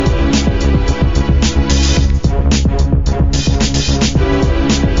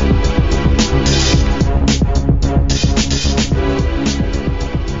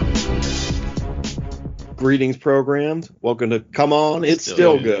programmed. Welcome to Come On, It's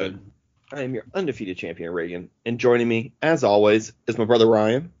Still Good. I am your undefeated champion, Reagan, and joining me, as always, is my brother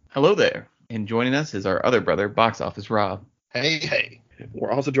Ryan. Hello there. And joining us is our other brother, Box Office Rob. Hey.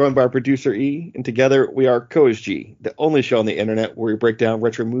 We're also joined by our producer E, and together we are CoSG, the only show on the internet where we break down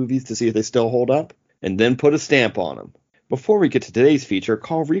retro movies to see if they still hold up, and then put a stamp on them. Before we get to today's feature,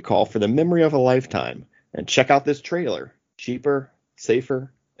 call Recall for the memory of a lifetime, and check out this trailer. Cheaper,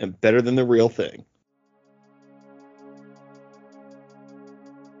 safer, and better than the real thing.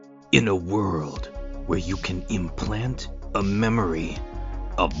 In a world where you can implant a memory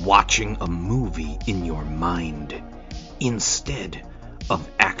of watching a movie in your mind instead of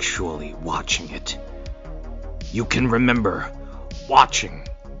actually watching it, you can remember watching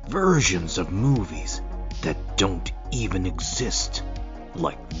versions of movies that don't even exist,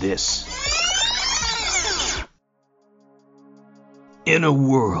 like this. In a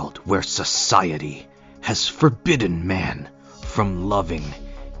world where society has forbidden man from loving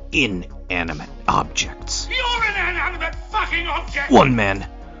inanimate objects, You're an inanimate fucking object! one man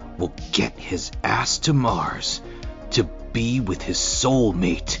will get his ass to Mars to be with his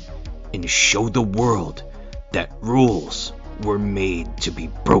soulmate and show the world that rules were made to be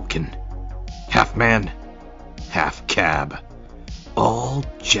broken. Half man, half cab, all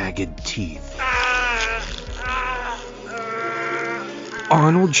jagged teeth.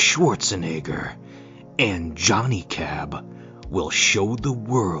 Arnold Schwarzenegger and Johnny Cab will show the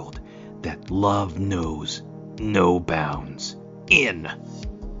world that love knows no bounds in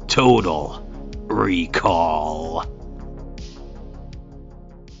Total Recall.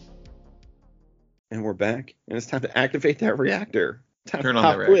 And we're back, and it's time to activate that reactor. Turn on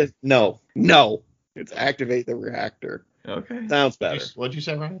the reactor. Quiz. No. It's activate the reactor. Okay. Sounds better. What'd you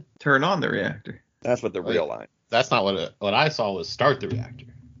say, Ryan? Turn on the reactor. That's what the real line. That's not what I saw was start the reactor.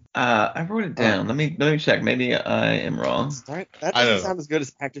 I wrote it down. Let me check. Maybe I am wrong. Right? That doesn't sound as good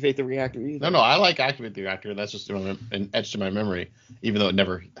as activate the reactor either. No, I like activate the reactor. That's just etched in my memory, even though it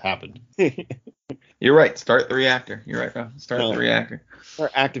never happened. You're right. Start the reactor. You're right, Rob. Start the reactor.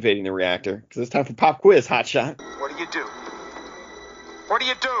 Start activating the reactor, because it's time for pop quiz, hotshot. What do you do? What do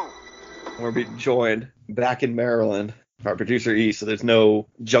you do? We're being joined back in Maryland by our producer E, so there's no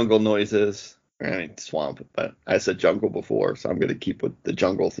jungle noises. I mean, swamp, but I said jungle before, so I'm going to keep with the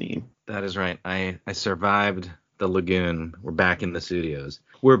jungle theme. That is right. I survived the lagoon. We're back in the studios.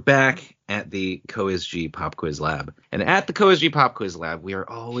 We're back at the CoSG Pop Quiz Lab. And at the CoSG Pop Quiz Lab, we are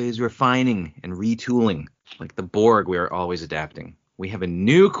always refining and retooling. Like the Borg, we are always adapting. We have a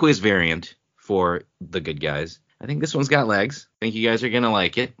new quiz variant for the good guys. I think this one's got legs. I think you guys are going to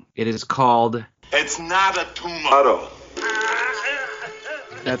like it. It is called... It's not a tomato.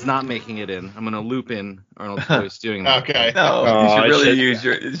 That's not making it in. I'm going to loop in Arnold's voice doing that. Okay. No, you should really use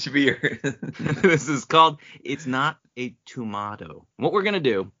your. It should be your. This is called It's Not a Tomato. What we're going to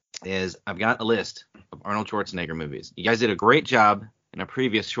do is I've got a list of Arnold Schwarzenegger movies. You guys did a great job in a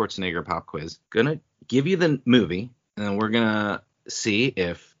previous Schwarzenegger pop quiz. Going to give you the movie, and then we're going to see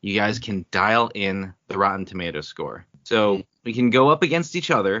if you guys can dial in the Rotten Tomatoes score. So we can go up against each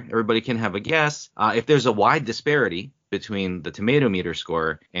other. Everybody can have a guess. If there's a wide disparity between the tomato meter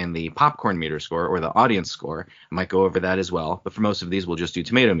score and the popcorn meter score or the audience score, I might go over that as well. But for most of these, we'll just do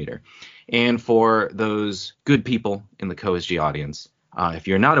tomato meter. And for those good people in the CoSG audience, if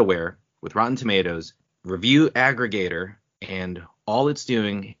you're not aware, with Rotten Tomatoes, review aggregator, and all it's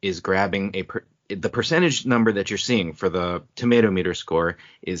doing is grabbing the percentage number that you're seeing for the tomato meter score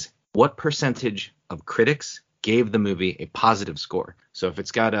is what percentage of critics gave the movie a positive score. So if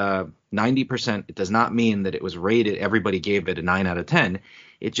it's got a 90%, it does not mean that it was rated, everybody gave it a 9 out of 10.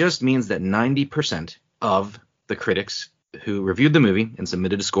 It just means that 90% of the critics who reviewed the movie and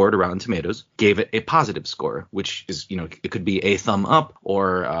submitted a score to Rotten Tomatoes gave it a positive score, which is, it could be a thumb up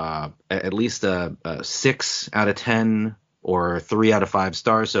or at least a 6 out of 10 or 3 out of 5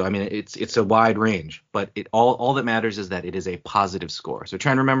 stars. So, I mean, it's a wide range, but all that matters is that it is a positive score. So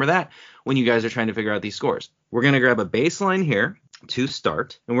try and remember that when you guys are trying to figure out these scores. We're going to grab a baseline here to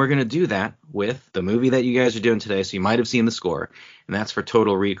start, and we're going to do that with the movie that you guys are doing today. So you might have seen the score, and that's for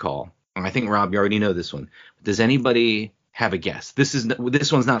Total Recall. And I think, Rob, you already know this one. Does anybody have a guess? This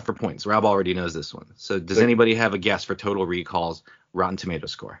one's not for points. Rob already knows this one. So does anybody have a guess for Total Recall's Rotten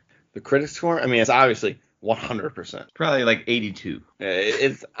Tomatoes score? The critics score? I mean, it's obviously 100%. Probably like 82.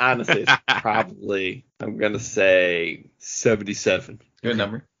 It's honestly, it's probably, I'm going to say 77. Good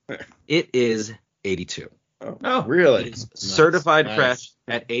number. It is 82. Oh, really? It's certified Nice. fresh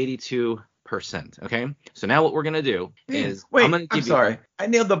at 82%. Okay, so now what we're gonna do is I'm sorry. I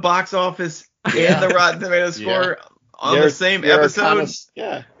nailed the box office and the Rotten Tomatoes score on You're- the same you're a episode.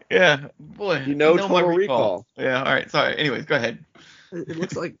 Yeah. Yeah, boy. You know my Total Recall. Yeah, all right. Sorry. Anyways, go ahead. It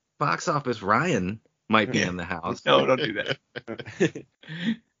looks like Box Office Ryan might be in the house. No, don't do that.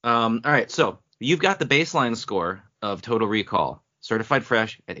 All right, so you've got the baseline score of Total Recall, certified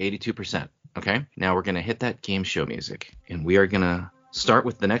fresh at 82%. Okay, now we're gonna hit that game show music, and we are gonna start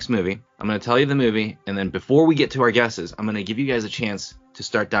with the next movie. I'm gonna tell you the movie, and then before we get to our guesses, I'm gonna give you guys a chance to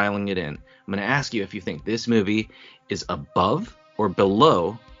start dialing it in. I'm gonna ask you if you think this movie is above or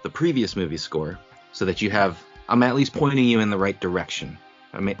below the previous movie score, so that you have. I'm at least pointing you in the right direction.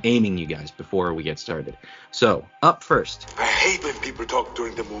 I'm aiming you guys before we get started. So, up first, I hate when people talk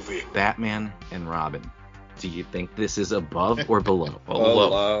during the movie. Batman and Robin. Do you think this is above or below?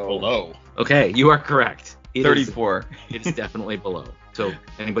 Below. Okay, you are correct. It is- 34. It is definitely below. So,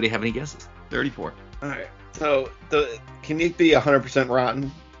 anybody have any guesses? 34. All right. So can it be 100%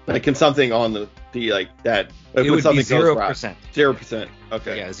 rotten? Like, can something on the be like that? Like, It when would be something goes 0%. 0%.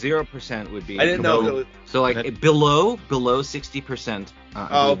 Okay. Yeah, 0% would be. I didn't know. below- If it was, So like below 60%.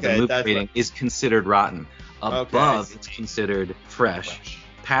 Oh, okay, The movie that's rating what- is considered rotten. Above, Okay. it's considered fresh.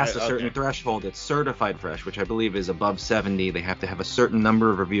 Past a Right, certain okay. threshold, it's certified fresh, which I believe is above 70. They have to have a certain number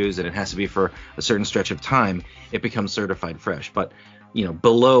of reviews, and it has to be for a certain stretch of time. It becomes certified fresh. But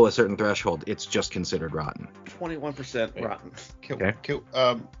below a certain threshold, it's just considered rotten. 21% rotten. Okay.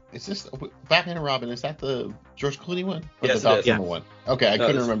 Is this Batman and Robin? Is that the George Clooney one? Or Yes, the Val it is. Kilmer one. Okay, I No,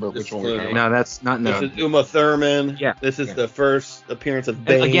 couldn't this- remember this which is one we were Clooney. talking about. No, that's not no. This is Uma Thurman. Yeah. This is Yeah. the first appearance of And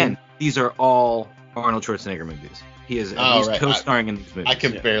Bane. again, these are all Arnold Schwarzenegger movies. He is at Oh, least right. co-starring in these movies. I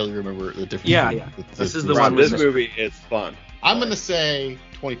can Yeah. barely remember the difference. Yeah, between yeah. the This is two. the Rob, one with this Mr. movie is fun. I'm gonna say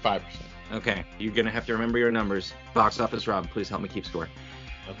 25%. Okay, you're gonna have to remember your numbers. Box Office Rob, please help me keep score.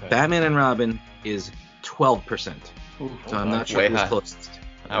 Okay. Batman and Robin is 12%. So I'm not sure Way who's high. closest.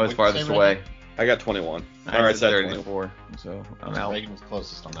 I was What'd you farthest say, away. I got 21. I All right, said said 34. So I'm out. Reagan was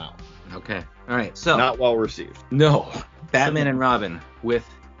closest on that one. Okay. All right. So Not well received. no, Batman and Robin with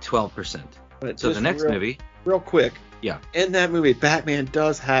 12%. But So just the next movie, real quick. Yeah. In that movie, Batman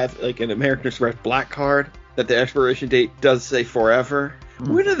does have like an American Express black card that the expiration date does say forever.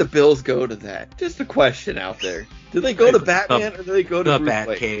 Where do the bills go to that? Just a question out there. Do they go to Batman or do they go to the Bruce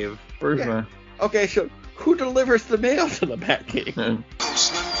Wayne? Batcave. Where's Yeah. Okay, so who delivers the mail to the Batcave?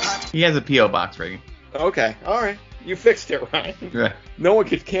 my... He has a P.O. box, Reagan. Okay, all right. You fixed it, Ryan. Yeah. No one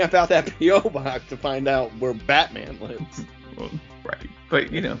could camp out that P.O. box to find out where Batman lives. Well, right.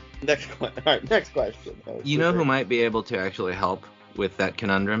 But, Next question. You know who might be able to actually help with that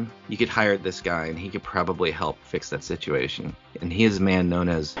conundrum? You could hire this guy, and he could probably help fix that situation. And he is a man known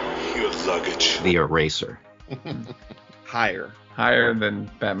as Your luggage. the Eraser. Higher. higher than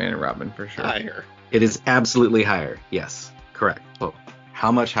Batman and Robin, for sure. Higher. It is absolutely higher. Yes, correct. Well,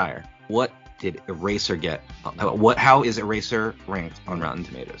 how much higher? What did Eraser get? How is Eraser ranked on Rotten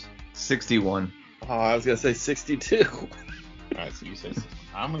Tomatoes? 61. Oh, I was gonna say 62. All right, so you say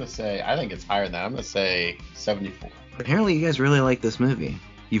I'm gonna say I think it's higher than that. I'm gonna say 74. Apparently, you guys really like this movie.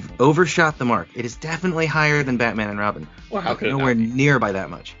 You've overshot the mark. It is definitely higher than Batman and Robin. Well, how could it Nowhere not be? near by that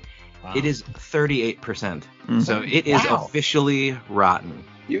much. Wow. It is 38%. Mhm. So it is Wow. officially rotten.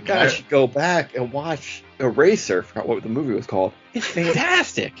 You guys should go back and watch Eraser. I forgot what the movie was called. It's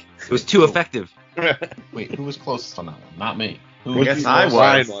fantastic. It was too effective. Wait, who was closest on that one? Not me. Who I was guess the I closest? was.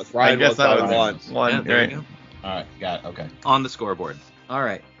 Ryan was. Ryan I guess was I by was one. one. Yeah, there right. you go. All right, got it. Okay. On the scoreboard. All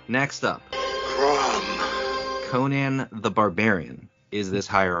right. Next up, Crumb. Conan the Barbarian. Is this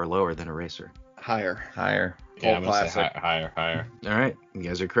higher or lower than Eraser? Higher. Higher. Yeah, I'm gonna say Classic. higher. All right. You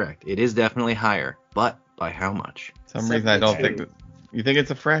guys are correct. It is definitely higher, but by how much? For some reason I don't 72. think that. You think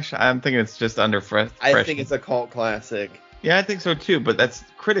it's a fresh? I'm thinking it's just under fresh. I think it's a cult classic. Yeah, I think so too. But that's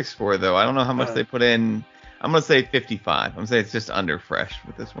critic score though. I don't know how much they put in. I'm gonna say 55. I'm gonna say it's just under fresh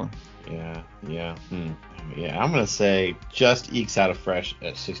with this one. Yeah. Yeah, I'm gonna say just ekes out of fresh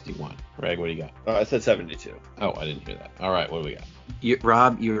at 61. Reg, what do you got? Oh, I said 72. Oh, I didn't hear that. All right, what do we got?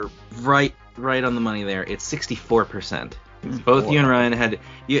 Rob, you're right on the money there. It's 64%. Both you and Ryan had.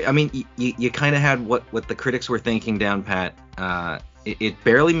 You kind of had what the critics were thinking down pat. It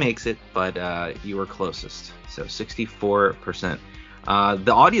barely makes it, but you were closest. So 64%.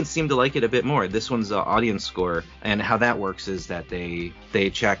 The audience seemed to like it a bit more. This one's audience score, and how that works is that they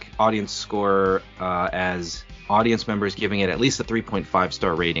check audience score as audience members giving it at least a 3.5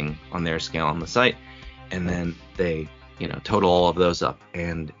 star rating on their scale on the site, and then they total all of those up,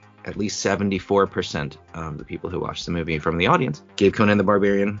 and at least 74% of the people who watched the movie from the audience gave Conan the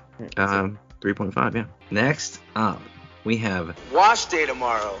Barbarian 3.5. Yeah. Next up, we have Wash day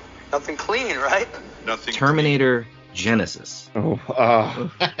tomorrow. Nothing clean, right? Nothing. Terminator Genesis.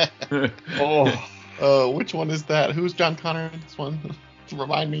 Oh. Oh. Which one is that? Who's John Connor in this one?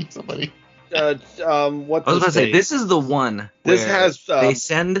 Remind me, somebody. What's I was about to say, this is the one This where has, they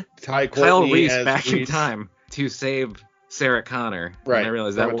send Ty Kyle Courtney Reese as back in Reese. time to save Sarah Connor. Right. And I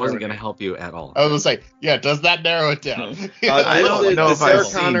realized From that a wasn't going Terminator. to help you at all. I was gonna say, yeah, does that narrow it down? I don't know the if I've Sarah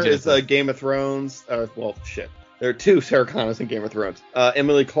seen Connor is Genesis. Game of Thrones. Well, shit. There are two Sarah Connors in Game of Thrones.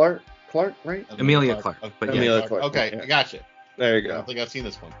 Emily Clark, right? Emilia Clarke, but yeah. Emilia Clarke. Okay, Yeah. I got you. There you I don't go. think I've seen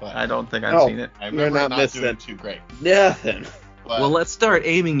this one, but I don't think I've Oh. seen it. I You're remember not it not missing. doing too great. Nothing. But, Well, let's start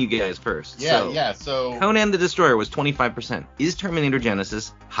aiming you guys first. So, So Conan the Destroyer was 25%. Is Terminator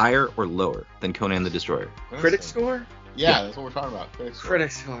Genesis higher or lower than Conan the Destroyer? Critic score? Yeah, that's what we're talking about.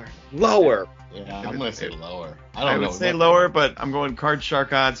 Critic score. Lower. Yeah, I'm gonna say lower. I I don't know. would say lower, but I'm going card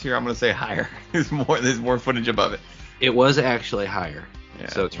shark odds here. I'm going to say higher. There's more footage above it. It was actually higher. Yeah.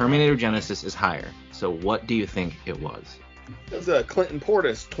 So Terminator Genesis is higher. So what do you think it was? That's Clinton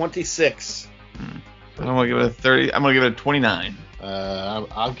Portis, 26. I don't want to give it a 30. I'm going to give it a 29.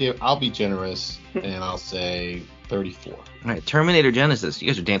 I'll be generous and I'll say 34. All right, Terminator Genesis. You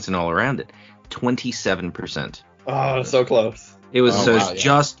guys are dancing all around it. 27%. Oh, so close. It was Oh, wow, it's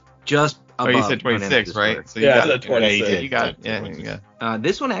yeah. just Oh, above. you said Conan the 26, Destroyer. right? So you Yeah, got I said it. 26. Yeah, you got it. Yeah, 26. yeah.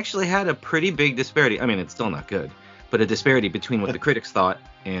 This one actually had a pretty big disparity. I mean, it's still not good, but a disparity between what the critics thought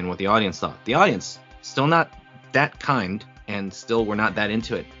and what the audience thought. The audience still not that kind and still were not that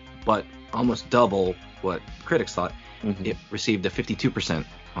into it, but almost double what critics thought. Mm-hmm. It received a 52%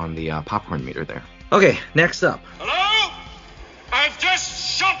 on the popcorn meter there. Okay, next up, Hello? I've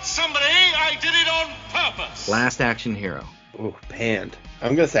just shot somebody. I did it on purpose. Last Action Hero. Ooh, panned.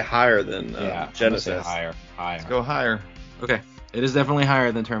 I'm going to say higher than Genesis. I'm gonna say higher. Go higher. Okay, it is definitely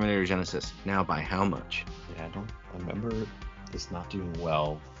higher than Terminator Genesis. Now, by how much? Yeah, I don't remember this not doing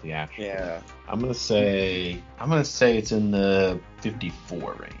well theatrically. Yeah. I'm gonna say it's in the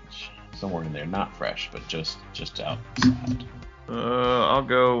 54 range, somewhere in there. Not fresh, but just outside. I'll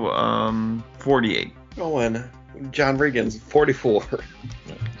go 48. Going John Regan's 44.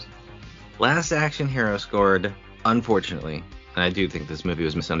 Last Action Hero scored, unfortunately, and I do think this movie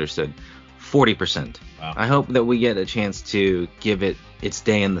was misunderstood, 40%. Wow. I hope that we get a chance to give it its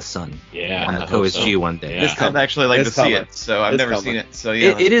day in the sun Yeah, on I the hope OSG so. one day. Yeah. I'd actually like to It's see coming. it, so I've It's never coming. seen it. So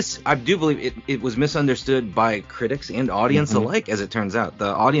yeah, It is. I do believe it was misunderstood by critics and audience alike, as it turns out. The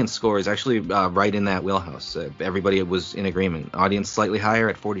audience score is actually right in that wheelhouse. Everybody was in agreement. Audience slightly higher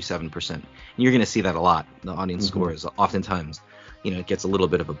at 47%. And you're going to see that a lot. The audience score is oftentimes, it gets a little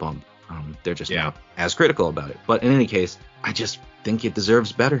bit of a bump. They're just not as critical about it. But in any case, I just think it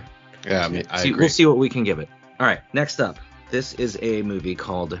deserves better. Yeah, I mean, I agree. We'll see what we can give it. All right, next up. This is a movie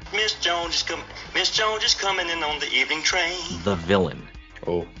called Miss Jones is coming in on the evening train. The Villain.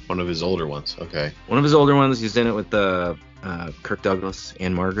 Oh, one of his older ones. Okay. One of his older ones. He's in it with Kirk Douglas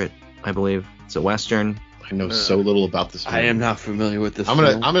and Margaret, I believe. It's a Western. I know so little about this movie. I am not familiar with this I'm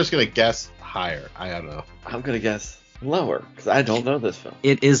film. just gonna guess higher. I don't know. I'm going to guess lower because I don't know this film.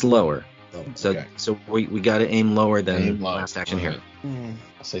 It is lower. Oh, So okay. so we got to aim lower than Aim low. Last Action Hero.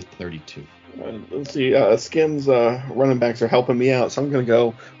 I'll say 32. Let's see. Skim's running backs are helping me out, so I'm going to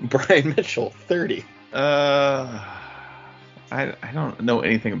go Brian Mitchell, 30. I don't know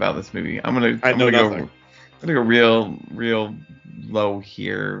anything about this movie. I'm I gonna know go. nothing. I'm gonna go real low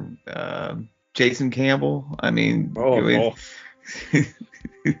here. Jason Campbell. I mean, Oh,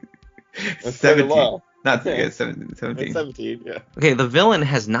 That's 17. pretty low. Not Yeah. 17. 17. 17, yeah. Okay, The Villain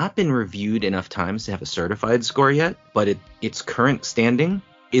has not been reviewed enough times to have a certified score yet, but its current standing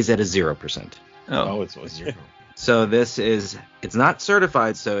is at a 0%. Oh, It's 0. So it's not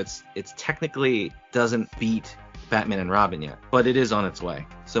certified, so it's technically doesn't beat Batman and Robin yet, but it is on its way.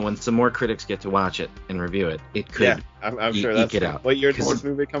 So when some more critics get to watch it and review it, it could Yeah, I'm sure eke that's it out. What year did this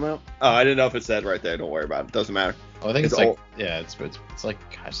movie come out? Oh, I didn't know if it said right there. Don't worry about it. Doesn't matter. Oh, I think It's it's like old. it's like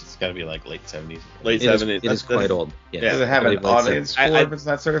it's got to be like late 70s. Late It is, 70s. it is That's- quite old. Yeah. does it have an Probably late audience 70s. score I- if it's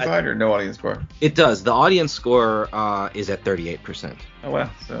not certified, or no audience score? It does. The audience score is at 38%. Oh wow.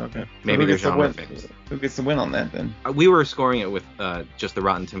 So okay. Maybe who they're gets the genre win? fixed. Who gets the win on that then? We were scoring it with just the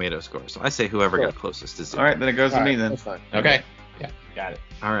Rotten Tomato score, so I say whoever got closest to 0. All right, then it goes to All me right, then. that's fine. Okay. Yeah, got it.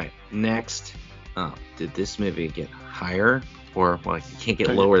 All right, next. Did this movie get higher, or you can't get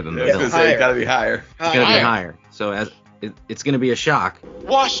lower than The I was Villain? gonna say Higher. it gotta be higher. It's gonna be Higher. higher. So it's gonna be a shock.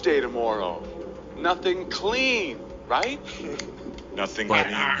 Wash day tomorrow. Nothing clean, right? Nothing But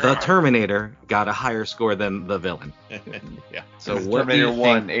clean. The Terminator got a higher score than The Villain. Yeah. So It's what do you Terminator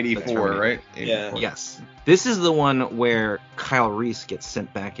 1, think? 84, the Terminator- right? Yeah. 84. Yes. This is the one where Kyle Reese gets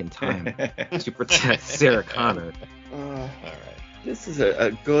sent back in time to protect Sarah Connor. All right. This is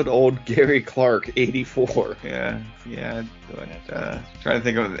a good old Gary Clark 84. Yeah. Trying to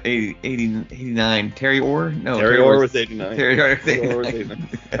think of 89. Terry Orr? No. Terry Orr was 89. Terry Orr was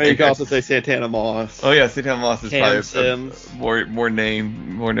 89. I mean, you can also say Santana Moss. Oh yeah, Santana Moss is Cam probably Sims. more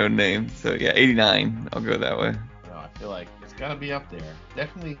known name. So yeah, 89. I'll go that way. No, I feel like it's gotta be up there.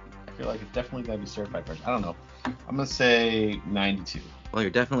 Definitely, I feel like it's definitely gotta be certified fresh. I don't know. I'm gonna say 92. Well,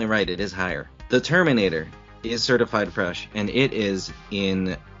 you're definitely right. It is higher. The Terminator is certified fresh, and it is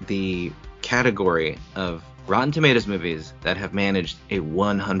in the category of Rotten Tomatoes movies that have managed a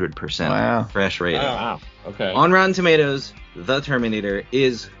 100% fresh rating. Wow. Okay. On Rotten Tomatoes, The Terminator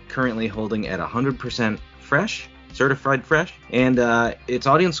is currently holding at 100% fresh, certified fresh, and its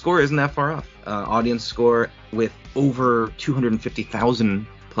audience score isn't that far off. Audience score with over 250,000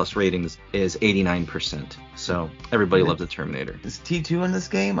 plus ratings is 89%. So everybody loves The Terminator. Is T2 in this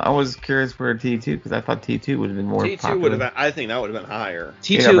game? I was curious for a T2 because I thought T2 would have been more T2 popular. would have been, I think that would have been higher.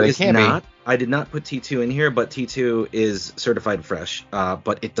 T2 but it is can't be. not. I did not put T2 in here, but T2 is certified fresh.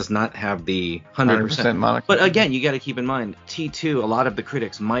 But it does not have the 100%. moniker. But again, you got to keep in mind, T2, a lot of the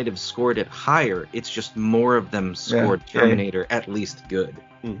critics might have scored it higher. It's just more of them scored Terminator at least good.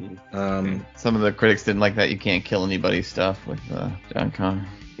 Mm-hmm. Some of the critics didn't like that you can't kill anybody stuff with John Connor.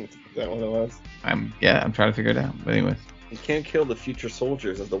 Is that what it was? I'm trying to figure it out. But anyways. You can't kill the future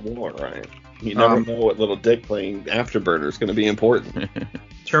soldiers of the war, right? You never know what little dick playing Afterburner is going to be important.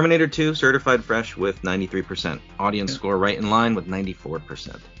 Terminator 2 certified fresh with 93%. Audience score right in line with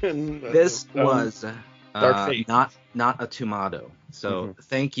 94%. This was Dark Fate. not a tomato. So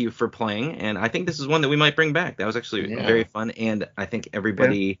thank you for playing, and I think this is one that we might bring back. That was actually very fun, and I think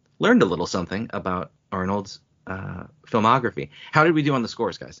everybody learned a little something about Arnold's filmography. How did we do on the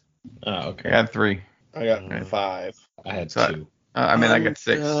scores, guys? Oh, okay. I got 3. I got 5. I had So, 2. I got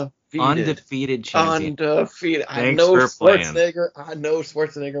 6. Undefeated champion. Undefeated. I Thanks know for playing. Schwarzenegger. I know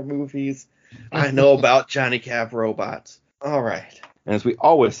Schwarzenegger movies. I know about Johnny Cab robots. All right. And as we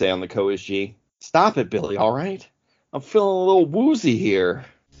always say on the Co-SG, stop it, Billy, all right? I'm feeling a little woozy here.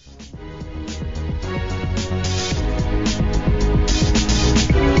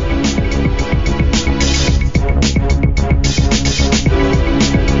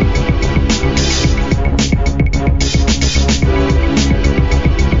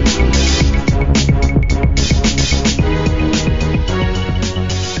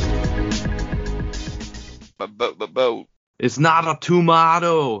 But It's not a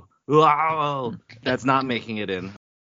tomato. Wow. That's not making it in.